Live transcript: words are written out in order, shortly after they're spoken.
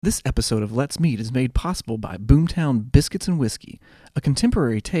This episode of Let's Meet is made possible by Boomtown Biscuits and Whiskey, a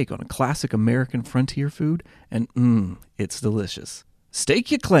contemporary take on a classic American frontier food, and it's delicious. Stake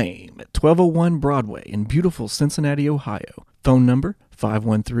your claim at 1201 Broadway in beautiful Cincinnati, Ohio. Phone number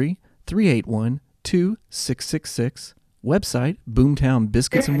 513-381-2666. Website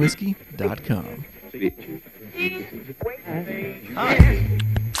boomtownbiscuitsandwhiskey.com. Hi.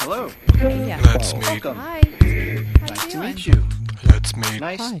 Hello. Yeah. Let's meet. Welcome. Hi. Nice to meet you. Let's meet.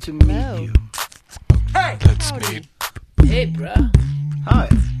 Nice Hi. to meet Hello. you. Let's meet. Hey, bruh. Hi.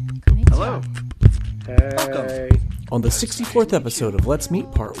 Hello. Welcome. On the 64th episode of Let's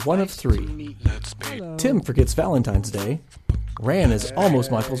Meet Part 1 of 3, Let's meet. Tim forgets Valentine's Day, Ran is almost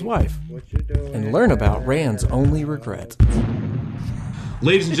Michael's wife, and learn about Ran's only regret.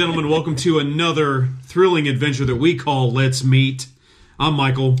 Ladies and gentlemen, welcome to another thrilling adventure that we call Let's Meet. I'm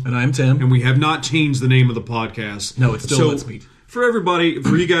Michael. And I'm Tim. And we have not changed the name of the podcast. No, it's still Let's Meet. For everybody,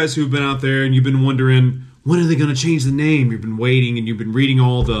 for you guys who've been out there and you've been wondering, when are they going to change the name? You've been waiting and you've been reading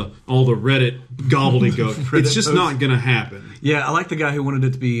all the Reddit gobbledygook. It's just not going to happen. Yeah, I like the guy who wanted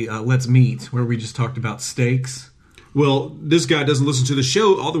it to be Let's Meet, where we just talked about steaks. Well, this guy doesn't listen to the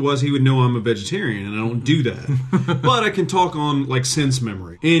show, otherwise he would know I'm a vegetarian, and I don't do that. But I can talk on, sense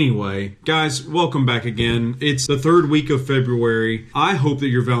memory. Anyway, guys, welcome back again. It's the third week of February. I hope that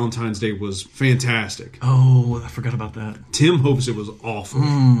your Valentine's Day was fantastic. Oh, I forgot about that. Tim hopes it was awful.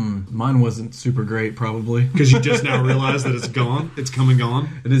 Mine wasn't super great, probably. Because you just now realized that it's gone. It's come and gone.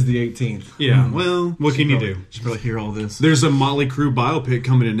 It is the 18th. Yeah, well, what can you do? Should probably hear all this. There's a Motley Crue biopic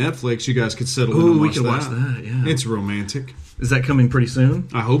coming to Netflix. You guys could settle in and we watch could that. watch that, yeah. It's romantic. Is that coming pretty soon?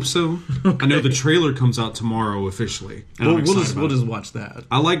 I hope so. I know the trailer comes out tomorrow officially. And I'm excited about We'll it. just watch that.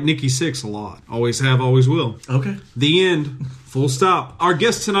 I like Nikki Sixx a lot. Always have, always will. Okay. The end. Full stop. Our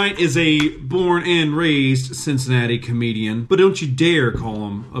guest tonight is a born and raised Cincinnati comedian, but don't you dare call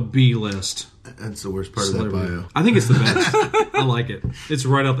him a B-list. That's the worst part celebrity. of that bio. I think it's the best. I like it. It's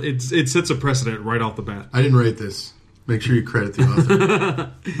right out. It sets a precedent right off the bat. I didn't write this. Make sure you credit the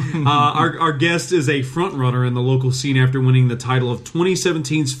author. Our guest is a front runner in the local scene after winning the title of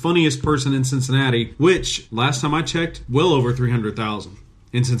 2017's funniest person in Cincinnati, which last time I checked, well over 300,000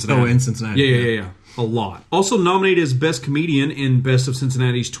 in Cincinnati. Oh, in Cincinnati. Yeah. A lot. Also nominated as Best Comedian in Best of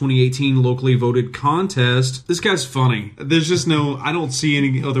Cincinnati's 2018 locally voted contest. This guy's funny. There's just I don't see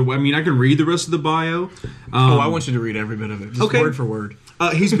any other way. I mean, I can read the rest of the bio. I want you to read every bit of it. Just Okay. word for word.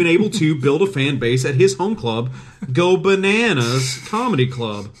 He's been able to build a fan base at his home club, Go Bananas Comedy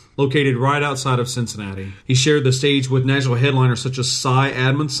Club, located right outside of Cincinnati. He shared the stage with national headliners such as Cy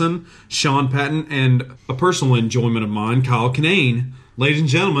Admonson, Sean Patton, and a personal enjoyment of mine, Kyle Kinane. Ladies and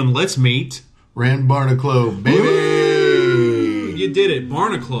gentlemen, let's meet... Rand Barnacle, baby. You did it,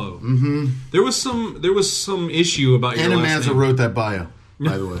 Barnacle. Mm-hmm. There was some issue about your Anna last Mazza name. wrote that bio,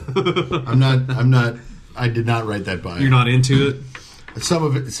 by the way. I did not write that bio. You're not into it? Some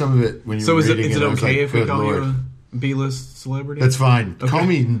of it when you So were is it reading I was okay like, if we good call Lord. you a B-list celebrity? That's fine. Okay. Call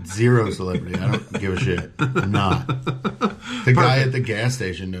me zero celebrity. I don't give a shit. I'm not. The guy at the gas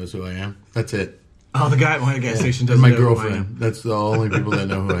station knows who I am. That's it. Oh, the guy at my gas station And doesn't my know who I am. girlfriend. That's the only people that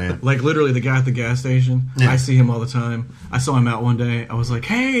know who I am. Like, literally, the guy at the gas station, Yeah. I see him all the time. I saw him out one day. I was like,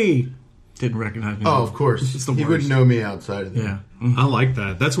 hey! Didn't recognize me. Oh, of course. It's the He worst. wouldn't know me outside of that. Yeah. I like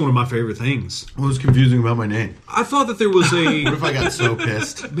that. That's one of my favorite things. What was confusing about my name? I thought that there was a... What if I got so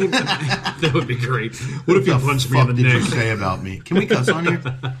pissed? That would be great. What if you What the punched me in fuck the did you neck? say about me? Can we cuss on here?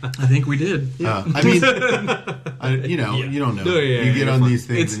 I think we did. I mean, you don't know. No, yeah, you get you're on fine. these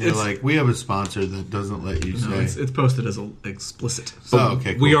things and you're It's- like, we have a sponsor that doesn't let you No, say. it's posted as explicit. Oh,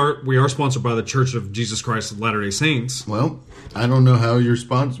 okay, cool. We are sponsored by the Church of Jesus Christ of Latter-day Saints. Well, I don't know how you're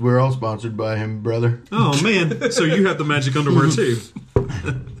sponsored. We're all sponsored by him, brother. Oh, man. So you have the magic underwear, too.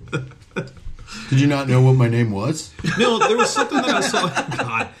 Did you not know what my name was? No, there was something that I saw.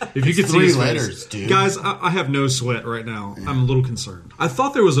 God, if you could see 3 his face. letters, dude. Guys, I have no sweat right now. I'm a little concerned. I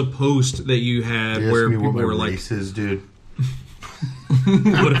thought there was a post that you had You where asked me people what my were like, race is, dude.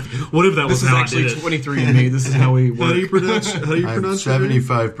 what if that was This is how I actually did it? 23andMe. This is how we How do you work. pronounce I'm your name?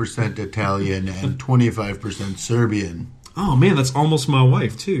 75% Italian and 25% Serbian. Oh, man, that's almost my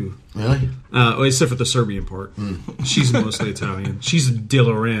wife, too. Really? Well, except for the Serbian part. She's mostly Italian. She's De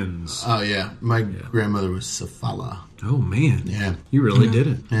Lorenz. Oh, yeah. My grandmother was Safala. Oh, man. Yeah. You really did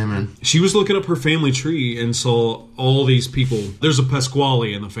it. Yeah, man. She was looking up her family tree and saw all these people. There's a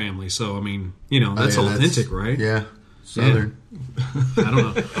Pasquale in the family, so, I mean, that's Oh, yeah, authentic, right? Yeah. Southern. I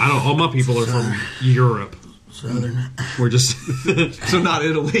don't know. All my people are from Europe. Southern. We're just... So not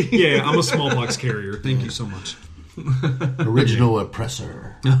Italy. Yeah, I'm a smallpox carrier. Thank you so much. Original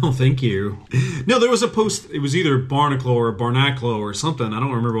oppressor. Oh, thank you. No, there was a post. It was either Barnacle or Barnaclo or something. I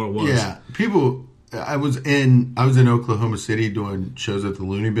don't remember what it was. Yeah, people. I was in Oklahoma City doing shows at the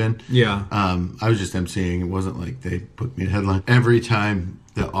Looney Bin. Yeah. I was just emceeing. It wasn't like they put me in headline. Every time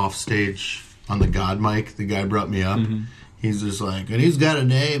the offstage on the God mic, the guy brought me up. Mm-hmm. He's just like, and he's got a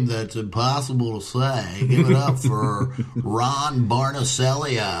name that's impossible to say. Give it up for Ron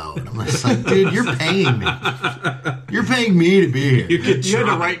Barnacelio. And I'm just like, dude, you're paying me. You're paying me to be here. You had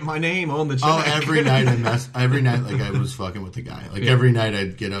to write my name on the check. Oh, every night like I was fucking with the guy. Like every night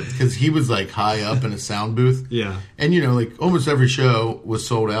I'd get up because he was like high up in a sound booth. Yeah. And like almost every show was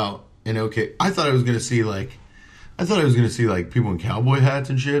sold out. And I thought I was gonna see like people in cowboy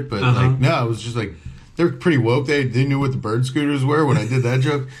hats and shit, but like no, it was just like they were pretty woke. They knew what the bird scooters were when I did that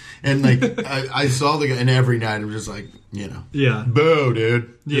joke. And like I saw the guy, and every night I'm just like, Yeah. boo, dude.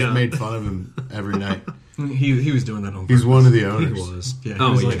 Just Yeah. made fun of him every night. He was doing that on He's purpose. one of the He owners. was. Yeah, he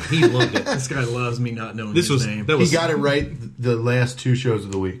Oh, was yeah. like, He loved it. this guy loves me not knowing This his was name. that was He got it right the last 2 shows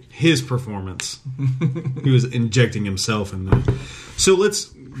of the week. his performance. He was injecting himself in there. So let's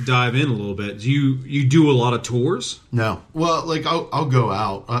dive in a little bit. Do you do a lot of tours? No. Well, like I'll go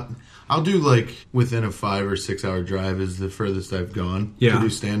out. I'll do like within a 5 or 6 hour drive is the furthest I've gone Yeah. to do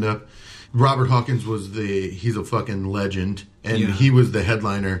stand up. Robert Hawkins he's a fucking legend, and Yeah. he was the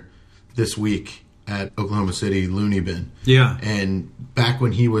headliner this week at Oklahoma City Looney Bin. Yeah. And back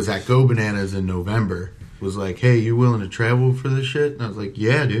when he was at Go Bananas in November, was like, "Hey, you willing to travel for this shit?" And I was like,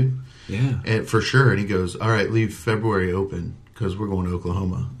 "Yeah, dude." Yeah. And for sure. And he goes, "All right, leave February open because we're going to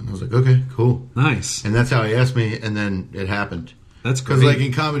Oklahoma." And I was like, "Okay, cool." Nice. And that's how he asked me, and then it happened. That's great. Because like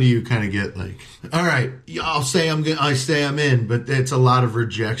in comedy, you kind of get like, all right, I say I'm in, but it's a lot of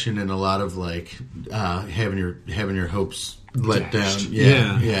rejection and a lot of like having your hopes let Dashed. down.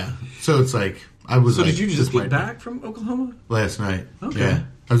 Yeah. Yeah. So it's like I was. So like, did you just this get might- back from Oklahoma? last night? Okay. Yeah.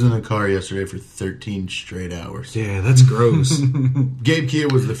 I was in the car yesterday for 13 straight hours. Yeah, that's gross. Gabe Kia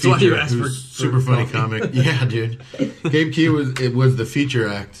was the why you feature. asked Who's for super funny coffee. comic. Yeah, dude. Gabe Kia was the feature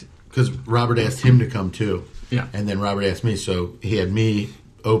act because Robert asked him to come too. Yeah. And then Robert asked me, so he had me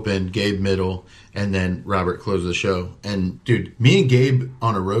open, Gabe middle, and then Robert closed the show. And dude, me and Gabe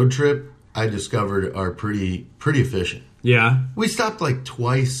on a road trip, I discovered are pretty efficient. Yeah. We stopped like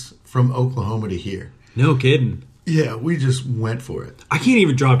twice from Oklahoma to here. No kidding. Yeah, we just went for it. I can't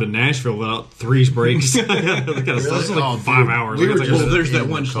even drive to Nashville without 3 breaks. That's Really? like Oh, 5 dude. hours. We I were gotta just- go- Well, there's in that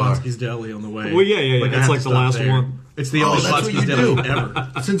one the car. Schlotsky's Deli on the way. Well, yeah. I That's have like to the stop last there. one. It's the Oh, only that's what Schlotsky's you Deli do.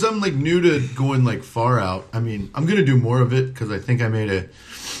 ever. Since I'm like new to going like far out, I mean, I'm gonna do more of it because I think I made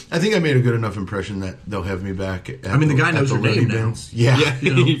a good enough impression that they'll have me back. I mean, the guy knows your name now. Yeah, Yeah,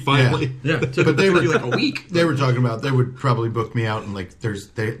 You know, finally. Yeah, But they were you like a week. They were talking about they would probably book me out, and like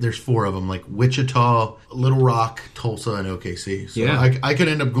there's 4 of them, like Wichita, Little Rock, Tulsa, and OKC. So Yeah. I could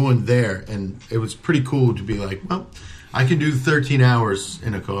end up going there, and it was pretty cool to be like, well, I can do 13 hours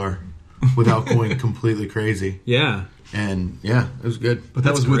in a car without going completely crazy. Yeah. And yeah, it was good. But that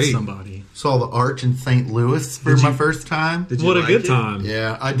That's was with great. somebody. Saw the Arch in St. Louis for my first time. Did you What a like good it? time.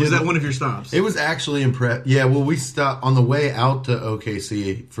 Yeah, I did. Was that one of your stops? It was actually impressive. Yeah, well, we stopped on the way out to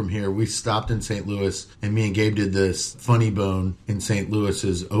OKC from here. We stopped in St. Louis, and me and Gabe did this Funny Bone in St.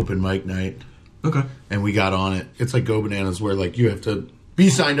 Louis's open mic night, Okay. and we got on it. It's like Go Bananas, where like you have to be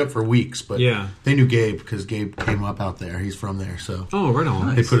signed up for weeks, but Yeah. they knew Gabe because Gabe came up out there. He's from there, so Oh, right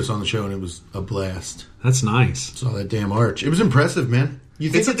on. they put us on the show, and it was a blast. That's nice. Saw that damn arch. It was impressive, man. You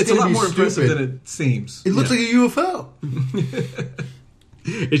think It's a gonna lot be more impressive stupid. than it seems. It looks like a UFO.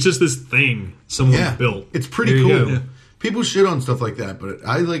 It's just this thing someone Yeah, built. it's pretty There you cool. go. Yeah. People shit on stuff like that, but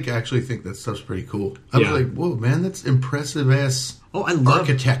I like actually think that stuff's pretty cool. I Yeah. was like, whoa, man, that's impressive ass Oh, I love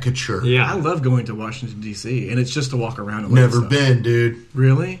architecture. Yeah. I love going to Washington D.C. and it's just to walk around and look at Never stuff. been, dude.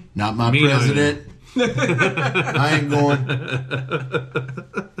 Really? Not my Me president. I ain't going.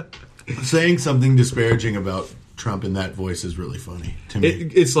 Saying something disparaging about Trump in that voice is really funny to me.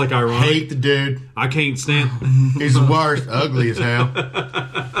 It's like ironic. Hate the dude. I can't stand. He's the worst. Ugly as hell.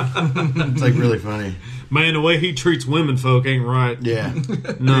 It's like really funny. Man, the way he treats women folk ain't right. Yeah.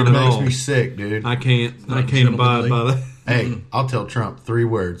 None It at makes all. me sick, dude. I can't abide gentlemanly. by that. Hey, I'll tell Trump 3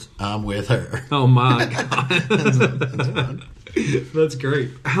 words. I'm with her. Oh my god. That's great.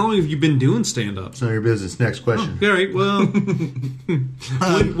 How long have you been doing stand up? It's none of your business. Next question. All right, well,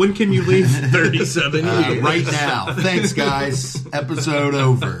 when can you leave? 37 years. Right now. Thanks, guys. Episode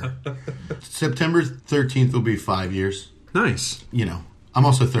over. September 13th will be 5 years. Nice. You know, I'm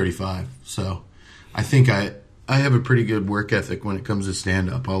also 35, so I think I have a pretty good work ethic when it comes to stand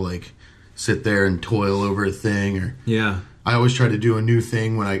up. I'll like sit there and toil over a thing. Or Yeah. I always try to do a new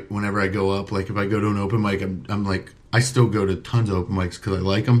thing whenever I go up. Like if I go to an open mic, I'm like, I still go to tons of open mics because I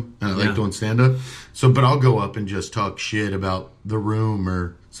like them and I like doing stand up. So, but I'll go up and just talk shit about the room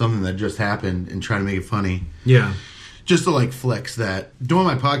or something that just happened and try to make it funny. Yeah. Just to like flex that. Doing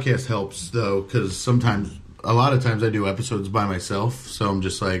my podcast helps though, because a lot of times I do episodes by myself. So I'm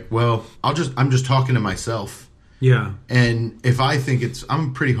just like, well, I'm just talking to myself. Yeah. And if I think I'm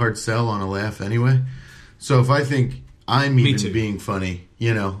a pretty hard sell on a laugh anyway. So if I think I'm Me even too. being funny,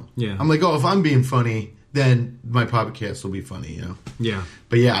 you know, Yeah. I'm like, oh, if I'm being funny, then my podcast will be funny, you know. Yeah.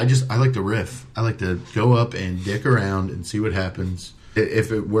 But yeah, I like to riff. I like to go up and dick around and see what happens.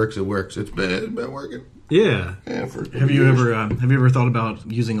 If it works, it works. It's been working. Yeah. Yeah, for Have you ever thought about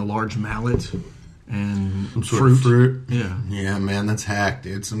using a large mallet and some sort of fruit? Yeah. Yeah, man, that's hacked,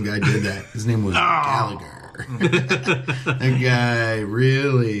 dude. Some guy did that. His name was Gallagher. That guy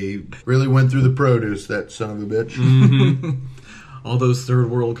really went through the produce, that son of a bitch. All those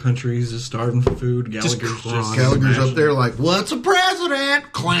third world countries just starving for food. Gallagher's Gallagher's up there like, what's a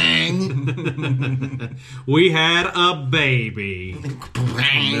president? Clang. We had a baby.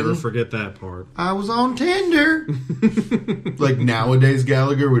 I'll never forget that part. I was on Tinder. Like nowadays,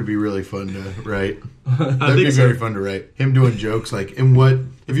 Gallagher would be really fun to write. That'd be think very so. fun to write. Him doing jokes like,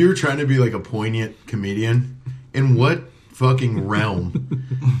 if you were trying to be like a poignant comedian, in what fucking realm?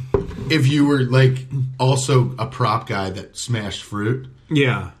 If you were like also a prop guy that smashed fruit,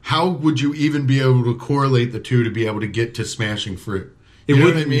 Yeah. how would you even be able to correlate the two to be able to get to smashing fruit? You know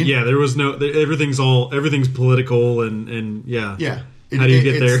what I mean? Yeah, there was no. Everything's political and yeah. Yeah. How do you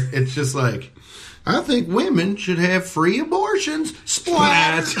get there? It's just like, I think women should have free abortions.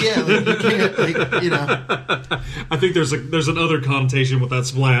 Splat. Splat. Yeah, like you can't, like, you know. I think there's another connotation with that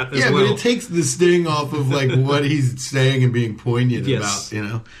splat as Yeah, well. but it takes the sting off of like what he's saying and being poignant Yes. about. You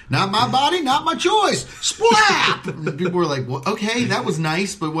know, not my body, not my choice. Splat. And people were like, well, okay, that was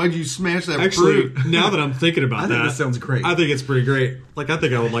nice, but why'd you smash that Actually, fruit? now that I'm thinking about I that, think that sounds great. I think it's pretty great. Like, I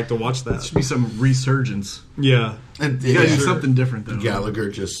think I would like to watch that. Should be some resurgence. Yeah. And, You gotta do yeah, something different though. Gallagher,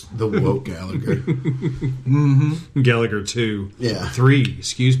 just the woke Gallagher. Gallagher 2. Yeah. 3,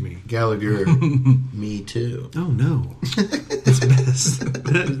 excuse me. Gallagher, me too. Oh, no. It's best.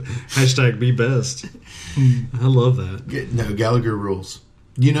 Hashtag be best. I love that. No, Gallagher rules.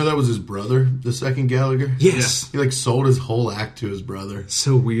 You know that was his brother, the second Gallagher? Yes. He like sold his whole act to his brother.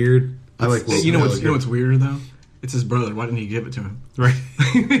 So weird. I like woke You know Gallagher. what's weirder though? It's his brother. Why didn't he give it to him? Right.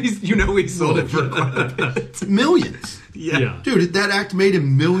 He sold it for quite a bit. Millions. Yeah. Dude, that act made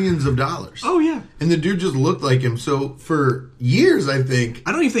him millions of dollars. Oh yeah. And the dude just looked like him. So for years, I think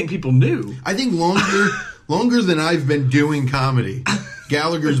I don't even think people knew. longer than I've been doing comedy,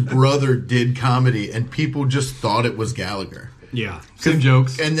 Gallagher's brother did comedy, and people just thought it was Gallagher. Yeah. Same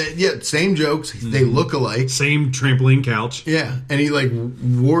jokes. And same jokes. They look alike. Same trampoline couch. Yeah, and he like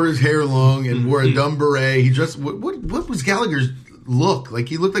wore his hair long and wore a dumb beret. He just what was Gallagher's look? Like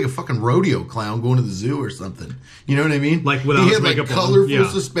he looked like a fucking rodeo clown going to the zoo or something. You know what I mean? Like without he his had like makeup on. colorful Yeah.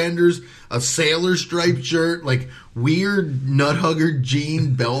 suspenders, a sailor striped shirt, like weird nut hugger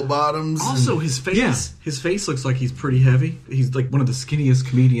jean bell bottoms. Also, his face looks like he's pretty heavy. He's like one of the skinniest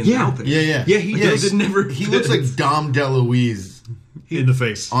comedians out there. yeah. Yeah, he does. It never He looks like Dom DeLuise In the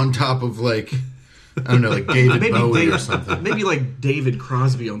face. on top of like I don't know, like David Bowie or something. Maybe like David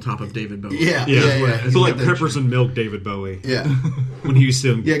Crosby on top of David Bowie. Yeah. So like That Peppers and Milk David Bowie. Yeah. When he used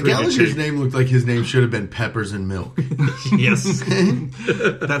to Yeah, pretty much- Gallagher's name looked like his name should have been Peppers and Milk. Yes.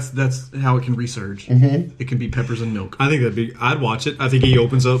 That's how it can resurge. Mm-hmm. It can be peppers and milk. I think I'd watch it. I think he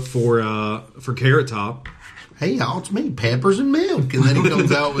opens up for Carrot Top. Hey y'all, it's me, Peppers and Milk. And then he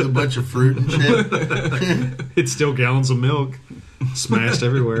comes out with a bunch of fruit and shit. It's still gallons of milk smashed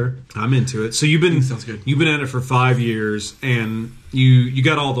everywhere. I'm into it. So you've been Sounds good. You've been at it for 5 years, and you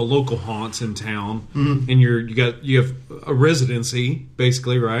got all the local haunts in town, and you have a residency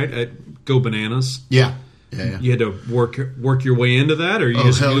basically, right, at Go Bananas. Yeah. You had to work your way into that, or you Oh,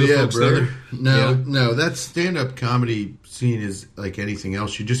 just hell knew the yeah, folks brother. there? No, that stand-up comedy scene is like anything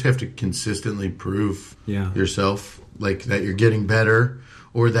else. You just have to consistently prove yourself, like that you're getting better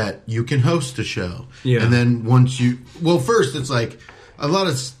or that you can host a show. Yeah. And then first it's like a lot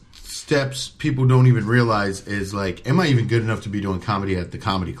of steps people don't even realize is like, am I even good enough to be doing comedy at the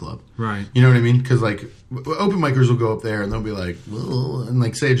comedy club? Right. You know what I mean? Because like open micers will go up there and they'll be like, "Whoa," and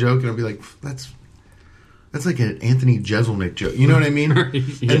like say a joke and I'll be like, that's like an Anthony Jeselnik joke. You know what I mean?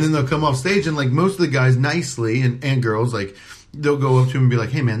 Yes. And then they'll come off stage and like most of the guys nicely and girls like they'll go up to him and be like,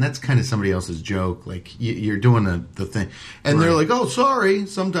 hey, man, that's kind of somebody else's joke. Like, you're doing the thing. And they're like, oh, sorry,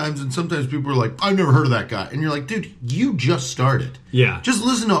 sometimes. And sometimes people are like, I've never heard of that guy. And you're like, dude, you just started. Yeah. Just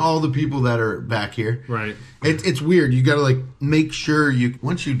listen to all the people that are back here. Right. It's weird. You got to, like, make sure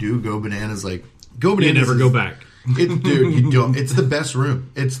once you do Go Bananas, like, Go Bananas. You never go back. Dude, you don't. It's the best room.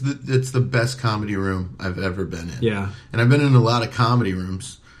 It's the best comedy room I've ever been in. Yeah. And I've been in a lot of comedy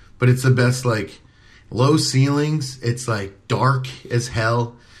rooms, but it's the best, like, low ceilings. It's like dark as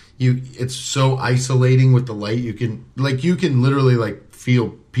hell. It's so isolating with the light. You can literally like feel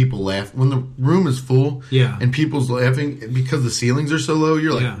people laugh when the room is full. Yeah. And people's laughing because the ceilings are so low.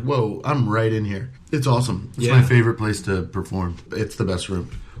 You're like, Yeah. whoa, I'm right in here. It's awesome. It's Yeah. my favorite place to perform. It's the best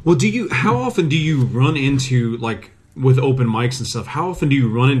room. Well, how often do you run into, like, with open mics and stuff, how often do you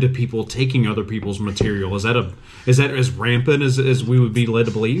run into people taking other people's material? Is that as rampant as we would be led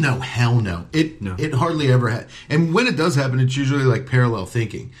to believe? No, hell no. It hardly ever had. And when it does happen, it's usually like parallel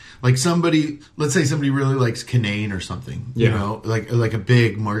thinking. Like let's say somebody really likes Kinane or something. Yeah. You know, like a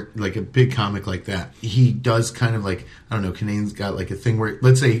big comic like that. He does kind of like, I don't know, Kinane's got like a thing where,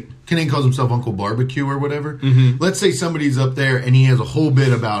 let's say Kinane calls himself Uncle Barbecue or whatever. Mm-hmm. Let's say somebody's up there and he has a whole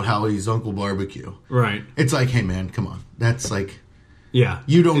bit about how he's Uncle Barbecue. Right. It's like, hey man, come on. That's like, yeah.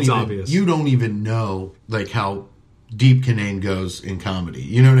 it's obvious. You don't even know like how deep Kinane goes in comedy.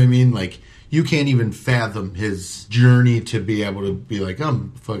 You know what I mean? Like, you can't even fathom his journey to be able to be like,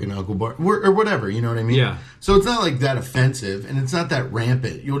 I'm fucking Uncle Bar or whatever. You know what I mean? Yeah. So it's not like that offensive, and it's not that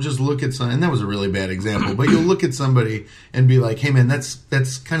rampant. You'll just look at and that was a really bad example, but you'll look at somebody and be like, hey man, that's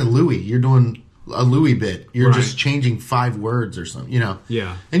kind of Louis. You're doing a Louis bit. You're just changing 5 words or something, you know?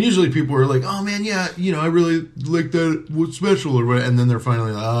 Yeah. And usually people are like, oh man, yeah, you know, I really like that. What's special or whatever. And then they're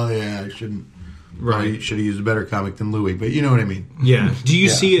finally like, oh yeah, I shouldn't. Right, should have used a better comic than Louis, but you know what I mean. Yeah. Do you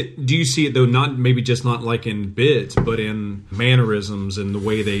see it? Do you see it though? Not like in bits, but in mannerisms and the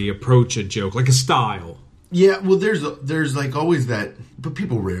way they approach a joke, like a style. Yeah. Well, there's like always that, but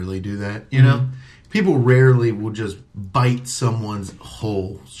people rarely do that. You know, people rarely will just bite someone's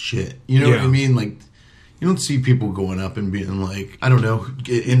whole shit. You know what I mean? Like, you don't see people going up and being like, I don't know,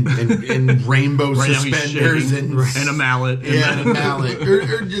 in rainbow suspenders and a mallet. And a mallet.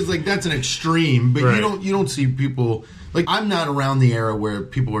 Or just like, that's an extreme. But you don't see people, like, I'm not around the era where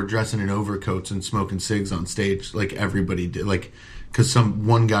people were dressing in overcoats and smoking cigs on stage like everybody did. Like, because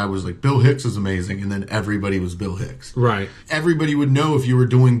one guy was like, Bill Hicks is amazing, and then everybody was Bill Hicks. Right. Everybody would know if you were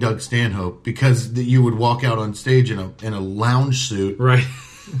doing Doug Stanhope because you would walk out on stage in a lounge suit. Right.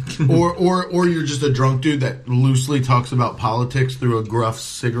 or you're just a drunk dude that loosely talks about politics through a gruff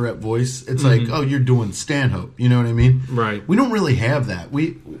cigarette voice. It's like, oh, you're doing Stanhope. You know what I mean? Right. We don't really have that.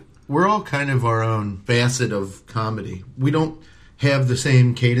 We're all kind of our own facet of comedy. We don't have the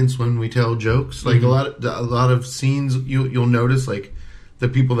same cadence when we tell jokes. Like a lot of scenes, you'll notice like the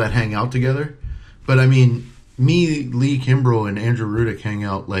people that hang out together. But I mean, me, Lee Kimbrell, and Andrew Rudick hang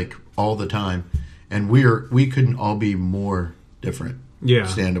out like all the time, and we couldn't all be more different. Yeah.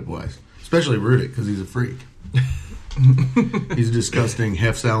 Stand-up wise. Especially Rudick, because he's a freak. He's a disgusting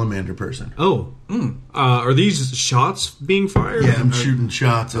half salamander person. Oh. Are these shots being fired? Yeah, I'm shooting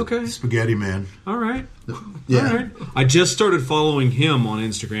shots at Okay. Spaghetti Man. All right. Yeah. All right. I just started following him on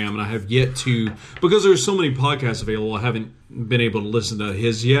Instagram, and I have yet to, because there's so many podcasts available, I haven't been able to listen to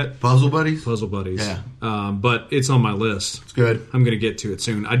his yet. Puzzle Buddies? Puzzle Buddies. Yeah. But it's on my list. It's good. I'm going to get to it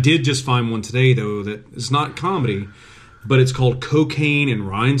soon. I did just find one today, though, that is not comedy, but it's called Cocaine and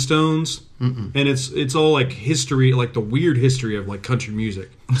Rhinestones. And it's all like history, like the weird history of like country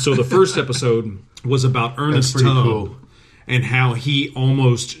music. So the first episode was about Ernest pretty Tubb cool. and how he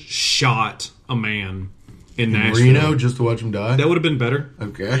almost shot a man in Nashville. Reno, just to watch him die? That would have been better,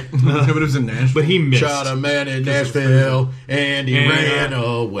 Okay. But it was in Nashville. but he missed. Shot a man in Nashville, and he ran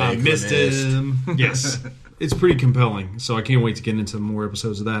away. I from missed it. him. Yes. It's pretty compelling, so I can't wait to get into more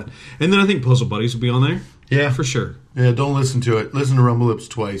episodes of that. And then I think Puzzle Buddies will be on there. Yeah. For sure. Yeah, don't listen to it. Listen to Rumble Lips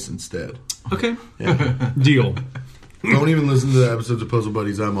twice instead. Okay. Deal. Don't even listen to the episodes of Puzzle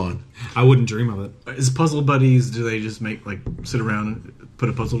Buddies I'm on. I wouldn't dream of it. Is Puzzle Buddies, do they just make, like, sit around and put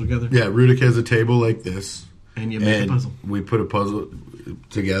a puzzle together? Yeah, Rudick has a table like this. And you make a puzzle. We put a puzzle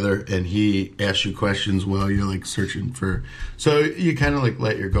together, and he asks you questions while you're, like, searching for... So you kind of, like,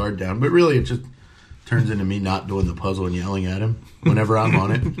 let your guard down. But really, it just turns into me not doing the puzzle and yelling at him whenever I'm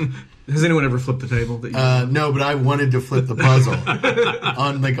on it. Has anyone ever flipped the table? That you No, but I wanted to flip the puzzle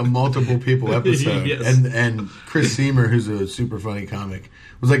on like a multiple people episode. Yes. And Chris Seamer, who's a super funny comic,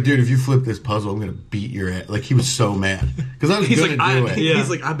 was like, dude, if you flip this puzzle, I'm going to beat your ass. Like, he was so mad. Because I was going to do it. Yeah. He's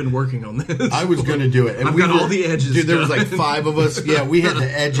like, I've been working on this. I was going to do it. And I've got all the edges Dude, there was done. like 5 of us. Yeah, we had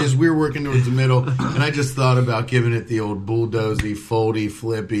the edges. We were working towards the middle. And I just thought about giving it the old bulldozy, foldy,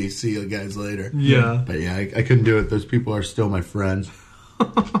 flippy, see you guys later. Yeah. But yeah, I couldn't do it. Those people are still my friends.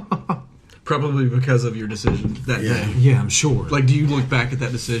 Probably because of your decision that Yeah. day. Yeah, I'm sure. Like, do you look back at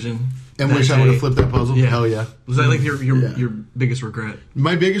that decision? And that wish I day? would have flipped that puzzle? Yeah. Hell yeah. Was that like your Yeah. biggest regret?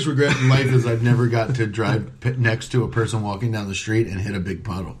 My biggest regret in life is I've never got to drive next to a person walking down the street and hit a big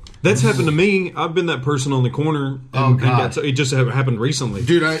puddle. That's happened to me. I've been that person on the corner. And, Oh, God. it just happened recently.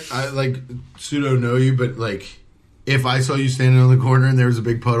 Dude, I like pseudo know you, but like if I saw you standing on the corner and there was a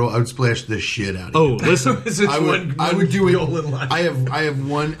big puddle, I would splash the shit out of Oh, you. listen. I would do it. I have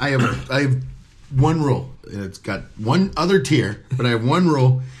one rule, and it's got one other tier, but I have one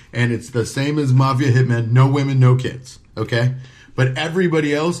rule, and it's the same as Mafia Hitman: no women, no kids. Okay, but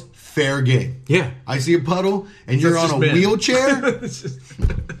everybody else, fair game. Yeah. I see a puddle, and you're That's on just a men. wheelchair.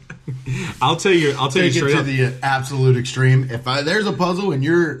 I'll tell you Take it straight to up. the absolute extreme. If there's a puzzle and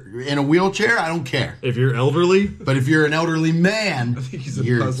you're in a wheelchair, I don't care. If you're elderly, But if you're an elderly man, he's a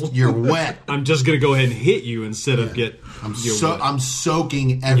you're puzzle. you're wet. I'm just going to go ahead and hit you instead of get. I'm your wet. I'm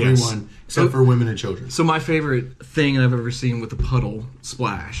soaking everyone except for women and children. So my favorite thing I've ever seen with a puddle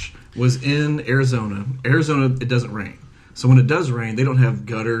splash was in Arizona. Arizona, it doesn't rain. So when it does rain, they don't have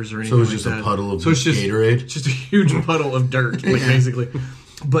gutters or anything So it's like just a that. puddle of so it's just, Gatorade? Just a huge puddle of dirt, like, basically.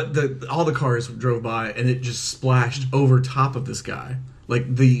 But all the cars drove by, and it just splashed over top of this guy.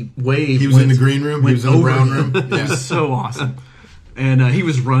 Like, the wave He was in the green room. He went was in the over brown him. room. It Yeah. was so awesome. And he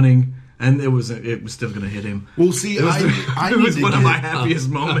was running, and it was still going to hit him. Well, see, It was, I it was need to one of get- my happiest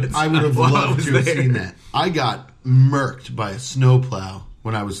moments. I would have while I loved was to have there. seen that. I got murked by a snowplow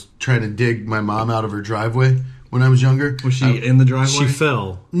when I was trying to dig my mom out of her driveway when I was younger. Was she in the driveway? She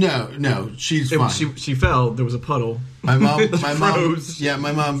fell. No, she's fine. She fell. There was a puddle. My mom, Froze. yeah,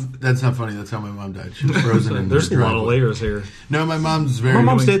 my mom. That's not funny. That's how my mom died. She was frozen in There's the a lot of driveway. layers here. No, my mom's very. My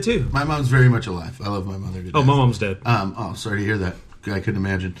mom's dead too. My mom's very much alive. I love my mother to death. Oh, my mom's dead. Oh, sorry to hear that. I couldn't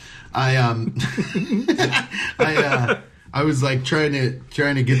imagine. I was like trying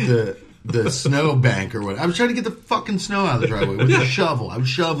to get the snow bank or what. I was trying to get the fucking snow out of the driveway with a shovel. I was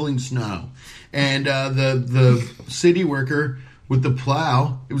shoveling snow, and the city worker with the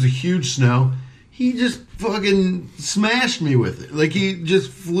plow. It was a huge snow. He just fucking smashed me with it. Like, he just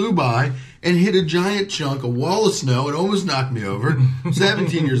flew by and hit a giant chunk, a wall of snow, and almost knocked me over.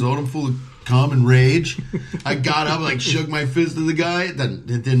 17 years old. I'm full of calm and rage. I got up, like, shook my fist at the guy. It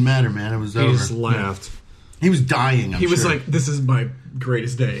didn't matter, man. It was He over. just laughed. He was dying, He was sure. like, "This is my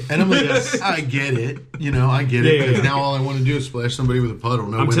greatest day." And I'm like, I get it. I get it. Yeah, Because yeah. now all I want to do is splash somebody with a puddle.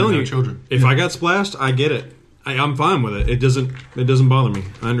 No I'm women, telling no you, children. if I got splashed, I get it. I'm fine with it. It doesn't bother me.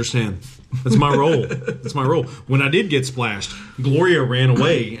 I understand. That's my role. That's my role. When I did get splashed, Gloria ran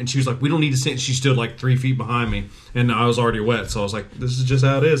away, and she was like, "We don't need to stand." She stood like 3 feet behind me, and I was already wet. So I was like, "This is just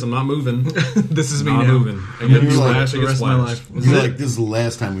how it is. I'm not moving. This is me Not now. moving. I I'm get gonna be like splashed. I the get rest of my splashed." life. You're like, this is the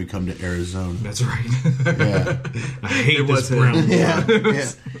last time we come to Arizona. That's right. Yeah. I hate It this was brown. him. yeah.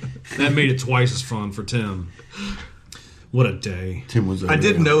 That made it twice as fun for Tim. What a day. Tim was over I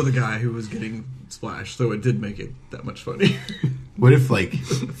did there. know the guy who was getting splashed, so it did make it that much funny. What if, like,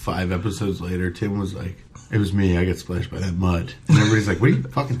 5 episodes later, Tim was like, it was me, I got splashed by that mud. And everybody's like, what are you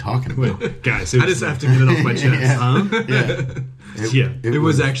fucking talking about? Guys, I just have to get it off my chest. Yeah. Yeah. It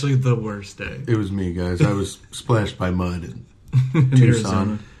was actually the worst day It was me, guys. I was splashed by mud in in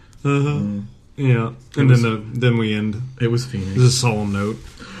Tucson. Arizona. Yeah. And then we end. It was This Phoenix. is a solemn note.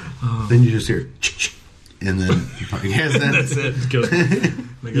 Then you just hear, and then you podcast that. That's it. Goes-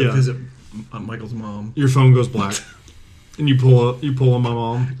 They go Yeah. visit Michael's mom. Your phone goes black. And you pull on my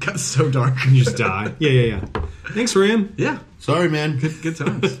mom. Got so dark. And you just die. Yeah. Thanks, Ryan. Yeah, Sorry, man. good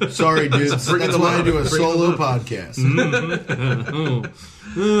times. Sorry, dudes. Bring That's the why I love. do a Bring the solo love. podcast.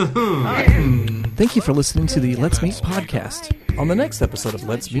 Thank you for listening to the Let's Meet podcast. On the next episode of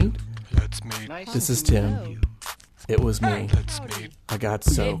Let's Meet, Let's meet. this is Tim. It was me. Let's meet. I got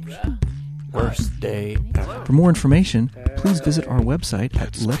soaked. Worst day ever. For more information, please visit our website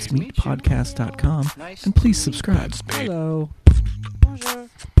at letsmeetpodcast.com and please subscribe. Hello.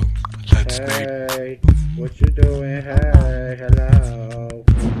 Let's meet. Hey, what you doing? Hey, hello.